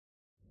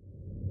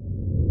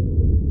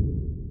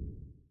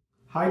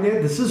Hi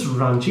there, this is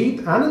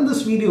Ranjit, and in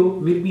this video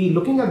we'll be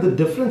looking at the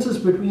differences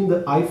between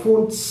the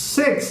iPhone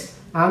 6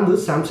 and the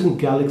Samsung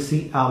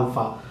Galaxy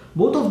Alpha.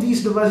 Both of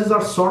these devices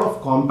are sort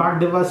of compact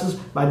devices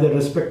by their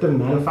respective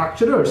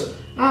manufacturers,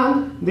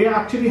 and they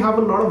actually have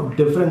a lot of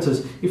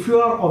differences. If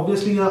you are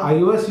obviously an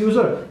iOS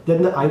user,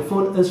 then the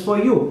iPhone is for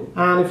you,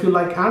 and if you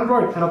like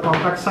Android and a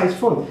compact size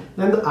phone,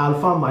 then the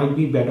Alpha might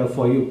be better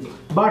for you.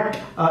 But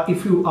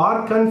if you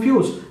are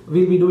confused,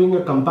 we'll be doing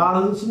a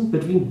comparison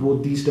between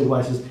both these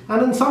devices,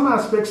 and in some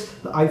aspects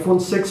the iPhone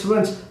 6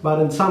 wins,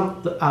 but in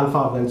some the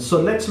Alpha wins.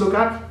 So let's look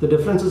at the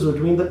differences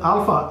between the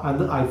Alpha and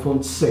the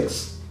iPhone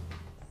 6.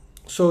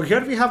 So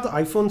here we have the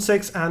iPhone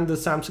 6 and the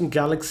Samsung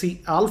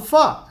Galaxy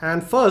Alpha,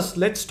 and first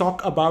let's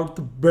talk about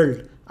the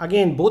build.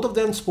 Again, both of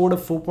them sport a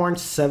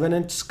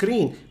 4.7-inch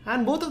screen,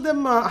 and both of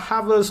them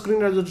have a screen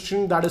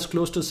resolution that is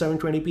close to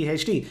 720p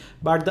HD.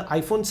 But the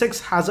iPhone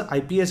 6 has an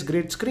IPS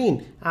grade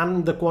screen,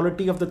 and the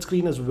quality of the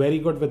screen is very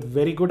good with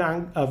very good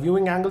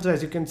viewing angles,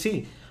 as you can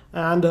see.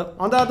 And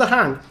on the other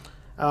hand,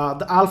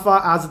 the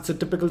Alpha, as it's a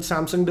typical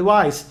Samsung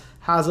device,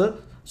 has a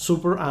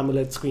Super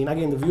AMOLED screen.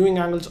 Again, the viewing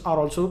angles are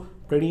also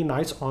pretty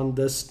nice on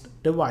this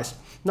device.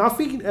 Now, if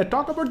we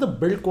talk about the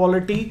build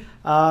quality,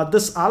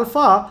 this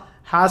Alpha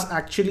has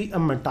actually a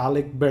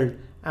metallic build,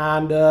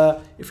 and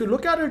if you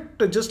look at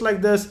it just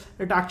like this,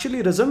 it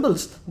actually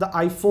resembles the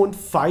iPhone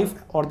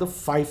 5 or the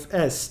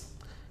 5S,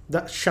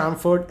 the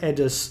chamfered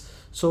edges.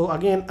 So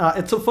again,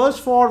 it's a first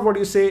for what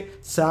you say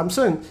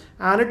Samsung,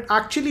 and it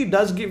actually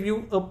does give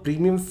you a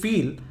premium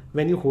feel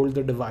when you hold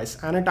the device,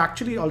 and it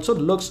actually also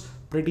looks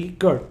pretty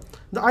good.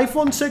 The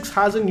iPhone 6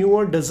 has a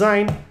newer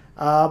design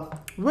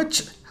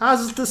which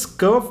has this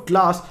curved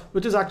glass,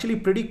 which is actually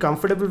pretty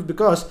comfortable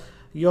because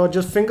your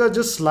finger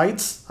just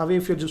slides away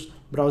if you're just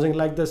browsing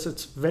like this.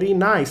 It's very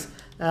nice.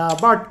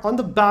 But on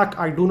the back,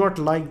 I do not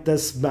like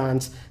this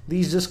bands.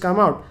 These just come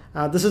out.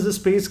 This is the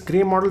space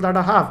gray model that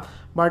I have.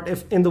 But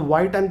if in the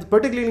white and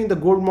particularly in the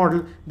gold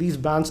model, these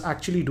bands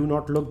actually do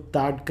not look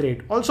that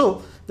great.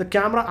 Also, the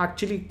camera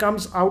actually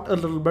comes out a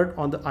little bit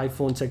on the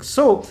iPhone 6.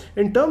 So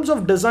in terms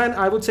of design,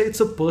 I would say it's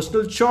a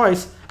personal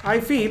choice. I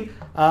feel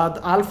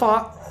the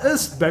Alpha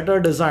is better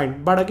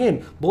designed, but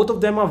again, both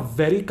of them are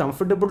very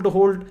comfortable to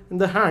hold in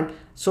the hand.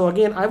 So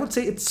again, I would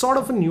say it's sort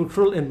of a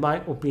neutral in my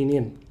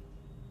opinion.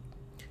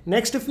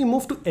 Next, if we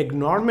move to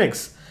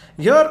ergonomics,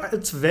 here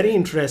it's very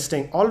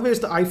interesting. Always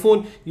the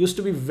iPhone used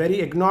to be very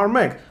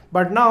ergonomic,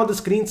 but now the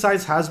screen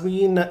size has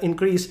been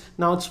increased.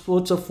 Now it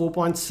sports a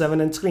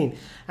 4.7-inch screen,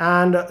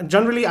 and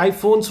generally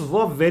iPhones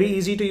were very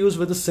easy to use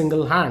with a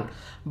single hand.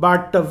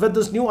 But with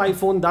this new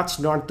iPhone, that's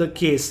not the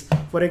case.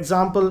 For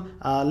example,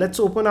 let's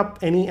open up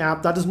any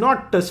app that is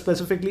not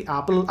specifically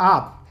Apple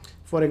app.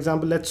 For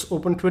example, let's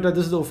open Twitter.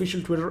 This is the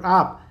official Twitter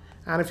app,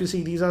 and if you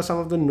see, these are some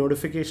of the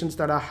notifications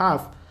that I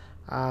have.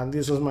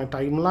 This is my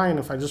timeline.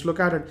 If I just look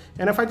at it,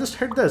 and if I just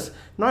hit this,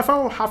 now if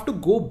I have to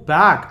go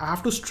back, I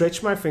have to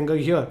stretch my finger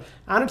here,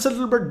 and it's a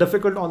little bit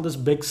difficult on this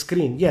big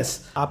screen.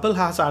 Yes, Apple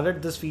has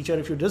added this feature.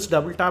 If you just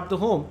double tap the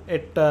home,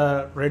 it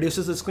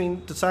reduces the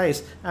screen to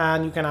size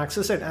and you can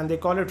access it, and they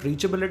call it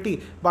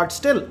reachability. But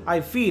still,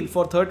 I feel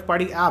for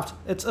third-party apps,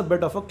 it's a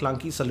bit of a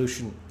clunky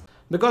solution,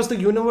 because the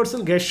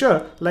universal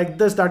gesture like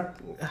this that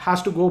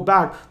has to go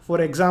back, for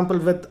example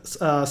with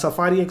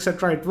Safari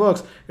etc, it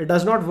works. It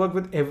does not work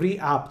with every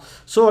app.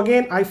 So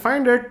again, I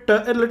find it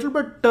a little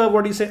bit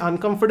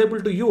uncomfortable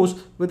to use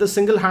with a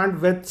single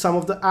hand with some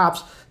of the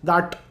apps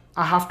that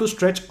I have to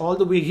stretch all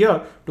the way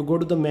here to go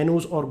to the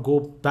menus or go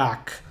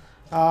back.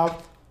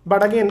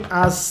 But again,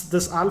 as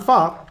this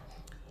Alpha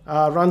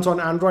runs on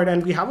Android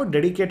and we have a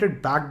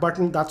dedicated back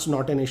button, that's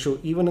not an issue.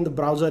 Even in the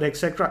browser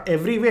etc,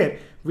 everywhere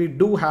we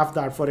do have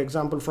that. For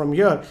example, from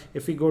here,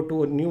 if we go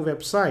to a new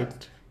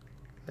website,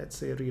 let's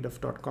say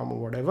readuff.com or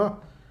whatever,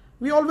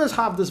 we always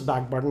have this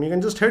back button. You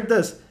can just hit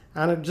this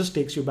and it just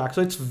takes you back.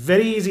 So it's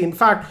very easy. In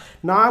fact,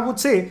 now I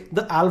would say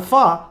the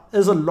Alpha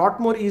is a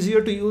lot more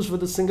easier to use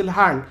with a single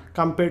hand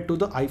compared to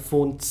the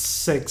iPhone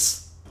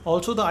 6.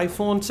 Also, the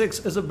iPhone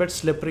 6 is a bit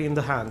slippery in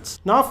the hands.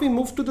 Now if we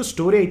move to the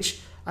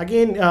storage,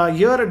 again,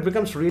 here it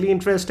becomes really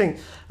interesting.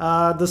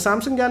 The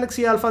Samsung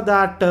Galaxy Alpha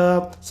that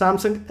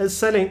Samsung is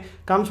selling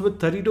comes with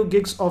 32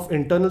 gigs of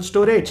internal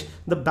storage.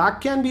 The back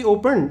can be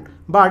opened,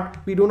 but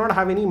we do not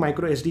have any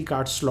micro SD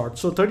card slot.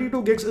 So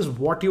 32 gigs is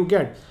what you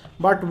get.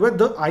 But with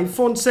the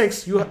iPhone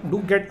 6, you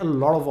do get a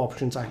lot of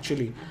options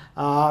actually.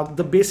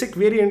 The basic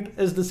variant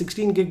is the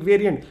 16 gig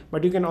variant,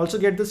 but you can also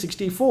get the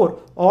 64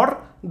 or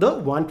the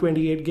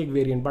 128 gig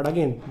variant. But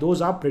again,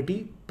 those are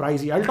pretty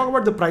pricey. I'll talk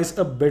about the price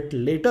a bit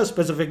later,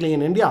 specifically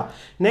in India.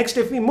 Next,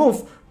 if we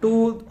move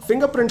to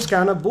fingerprint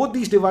scanner, both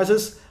these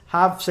devices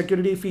have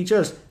security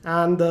features,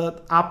 and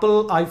the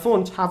Apple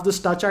iPhones have this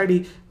Touch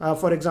ID.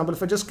 For example,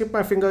 if I just skip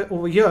my finger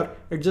over here,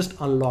 it just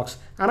unlocks.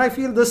 And I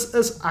feel this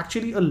is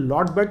actually a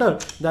lot better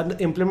than the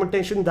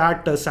implementation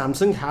that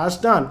Samsung has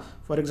done.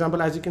 For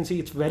example, as you can see,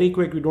 it's very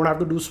quick. We don't have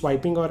to do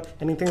swiping or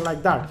anything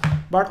like that.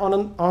 But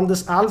on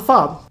this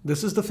Alpha,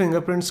 this is the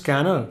fingerprint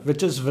scanner,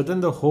 which is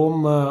within the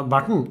home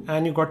button,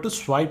 and you got to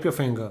swipe your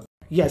finger.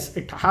 yes,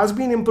 it has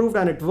been improved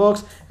and it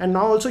works. And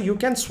now also you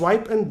can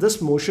swipe in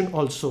this motion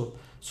also.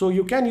 So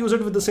you can use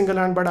it with the single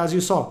hand, but as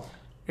you saw,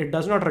 it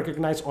does not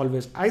recognize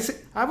always.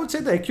 I would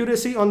say the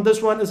accuracy on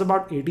this one is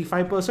about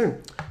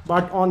 85%,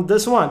 but on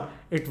this one,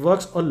 it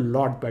works a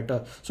lot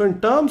better. So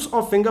in terms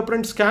of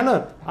fingerprint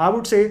scanner, I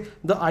would say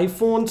the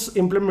iPhone's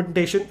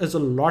implementation is a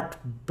lot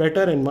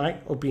better in my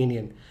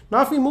opinion.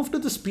 Now, if we move to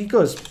the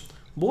speakers,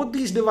 both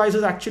these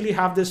devices actually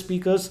have their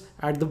speakers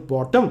at the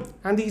bottom,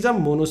 and these are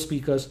mono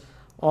speakers.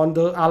 On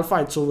the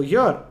Alpha, it's over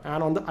here,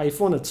 and on the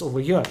iPhone, it's over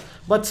here.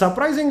 But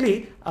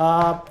surprisingly,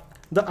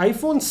 the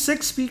iPhone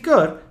 6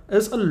 speaker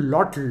is a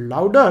lot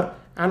louder,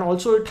 and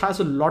also it has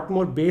a lot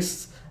more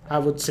bass, I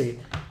would say.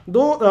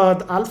 Though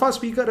the Alpha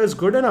speaker is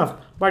good enough,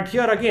 but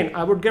here again,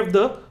 I would give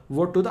the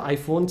vote to the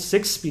iPhone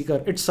 6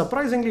 speaker. It's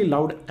surprisingly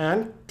loud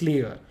and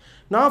clear.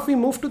 Now, if we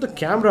move to the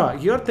camera,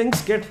 here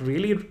things get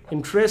really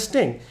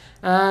interesting.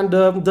 And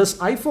this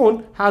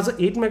iPhone has an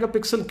 8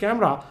 megapixel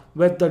camera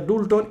with the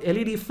dual tone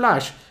LED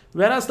flash,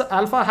 whereas the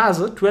Alpha has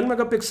a 12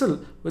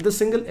 megapixel with a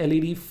single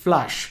LED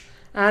flash.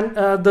 And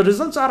the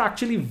results are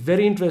actually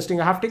very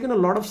interesting. I have taken a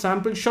lot of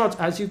sample shots.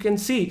 As you can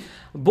see,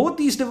 both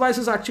these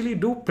devices actually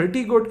do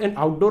pretty good in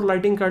outdoor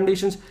lighting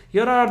conditions.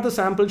 Here are the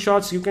sample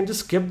shots. You can just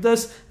skip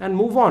this and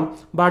move on.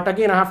 But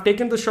again, I have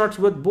taken the shots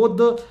with both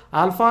the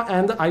Alpha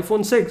and the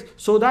iPhone 6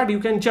 so that you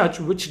can judge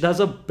which does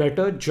a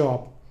better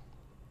job.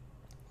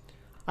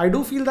 I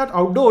do feel that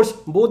outdoors,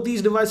 both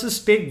these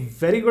devices take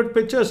very good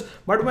pictures,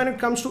 but when it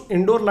comes to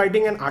indoor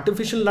lighting and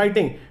artificial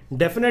lighting,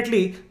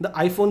 definitely the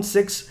iPhone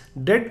 6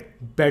 did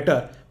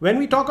better. When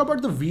we talk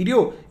about the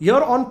video, here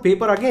on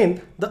paper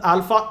again, the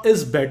Alpha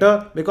is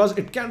better because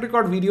it can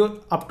record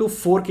video up to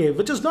 4K,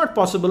 which is not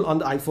possible on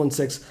the iPhone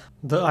 6.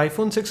 The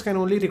iPhone 6 can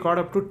only record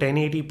up to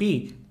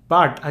 1080p,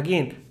 but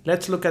again,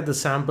 let's look at the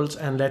samples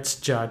and let's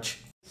judge.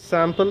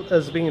 Sample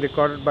is being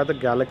recorded by the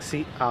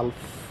Galaxy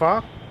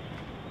Alpha.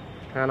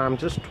 And I'm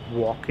just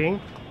walking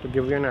to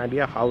give you an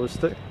idea how is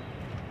the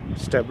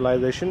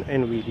stabilization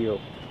in video.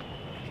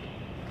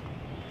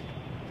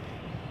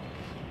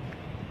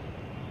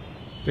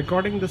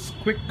 Recording this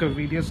quick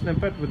video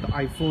snippet with the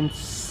iPhone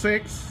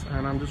 6,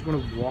 and I'm just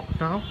going to walk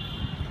now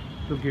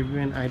to give you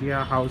an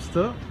idea how's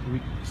the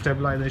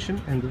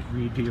stabilization in the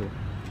video.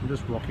 I'm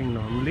just walking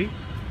normally.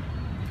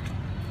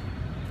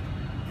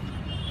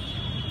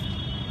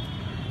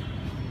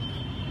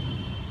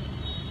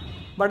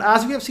 But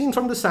as we have seen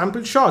from the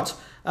sample shots,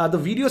 the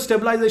video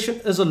stabilization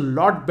is a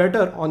lot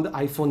better on the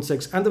iPhone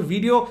 6 and the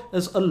video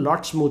is a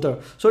lot smoother.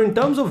 So in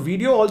terms of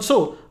video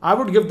also, I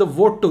would give the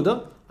vote to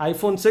the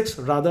iPhone 6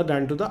 rather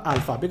than to the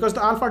Alpha, because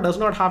the Alpha does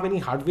not have any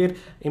hardware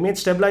image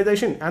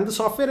stabilization and the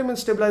software image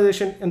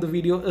stabilization in the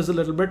video is a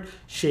little bit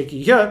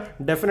shaky. Here,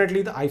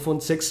 definitely the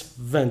iPhone 6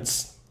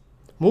 wins.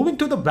 Moving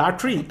to the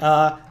battery,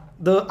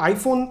 the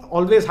iPhone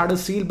always had a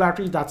sealed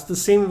battery. That's the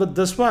same with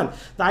this one.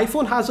 The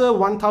iPhone has a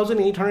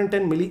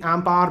 1810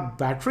 milliamp hour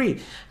battery,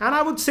 and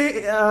I would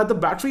say the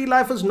battery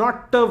life is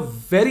not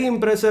very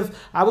impressive.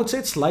 I would say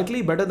it's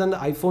slightly better than the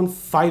iPhone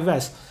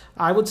 5s.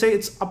 I would say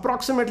it's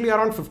approximately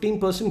around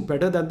 15%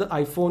 better than the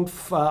iPhone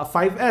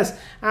 5s,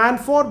 and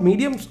for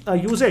medium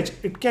usage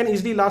it can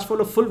easily last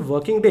for a full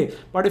working day.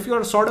 But if you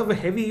are sort of a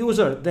heavy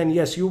user, then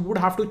yes, you would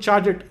have to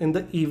charge it in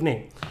the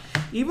evening.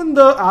 Even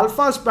the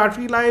Alpha's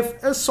battery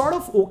life is sort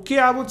of okay,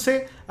 I would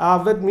say.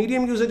 With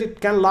medium usage it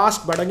can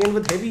last, but again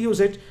with heavy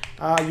usage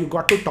you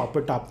got to top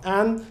it up.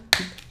 And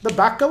the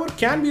back cover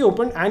can be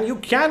opened and you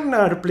can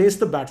replace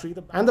the battery.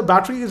 And the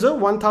battery is a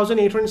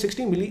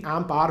 1860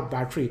 milliamp hour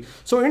battery.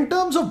 So in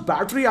terms of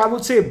battery, I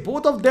would say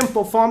both of them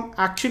perform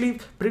actually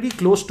pretty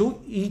close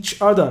to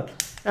each other.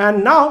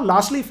 And now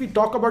lastly, if we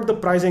talk about the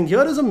pricing,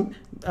 here is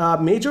a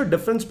major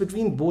difference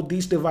between both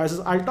these devices.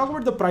 I'll talk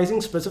about the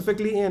pricing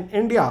specifically in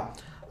India.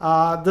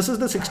 This is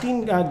the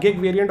 16 gig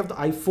variant of the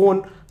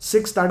iPhone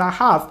 6 that I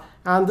have,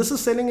 and this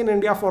is selling in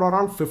India for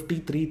around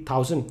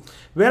 53,000.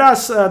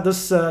 Whereas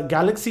this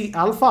Galaxy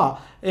Alpha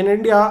in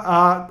India,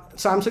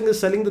 Samsung is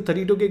selling the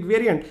 32 gig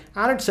variant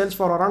and it sells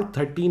for around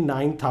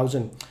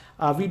 39,000.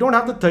 We don't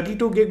have the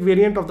 32 gig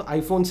variant of the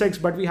iPhone 6,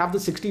 but we have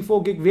the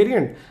 64 gig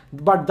variant,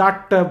 but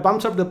that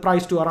bumps up the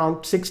price to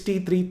around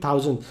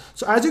 63,000.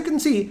 So as you can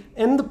see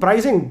in the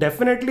pricing,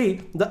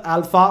 definitely the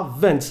Alpha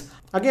wins.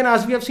 Again,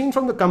 as we have seen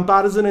from the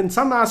comparison, in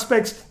some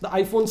aspects the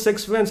iPhone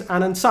 6 wins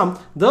and in some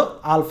the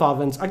Alpha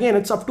wins. Again,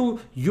 it's up to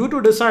you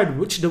to decide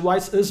which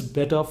device is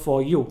better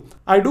for you.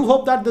 I do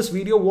hope that this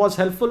video was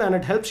helpful and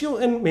it helps you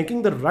in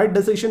making the right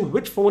decision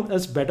which phone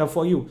is better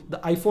for you, the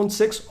iPhone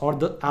 6 or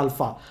the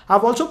Alpha.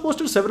 I've also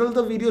posted several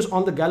other videos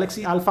on the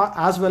Galaxy Alpha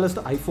as well as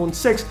the iPhone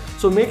 6,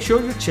 so make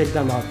sure you check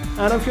them out.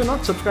 And if you're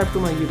not subscribed to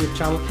my YouTube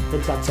channel,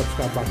 hit that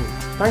subscribe button.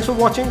 Thanks for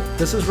watching.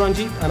 This is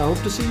Ranjit and I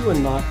hope to see you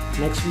in my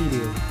next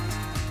video.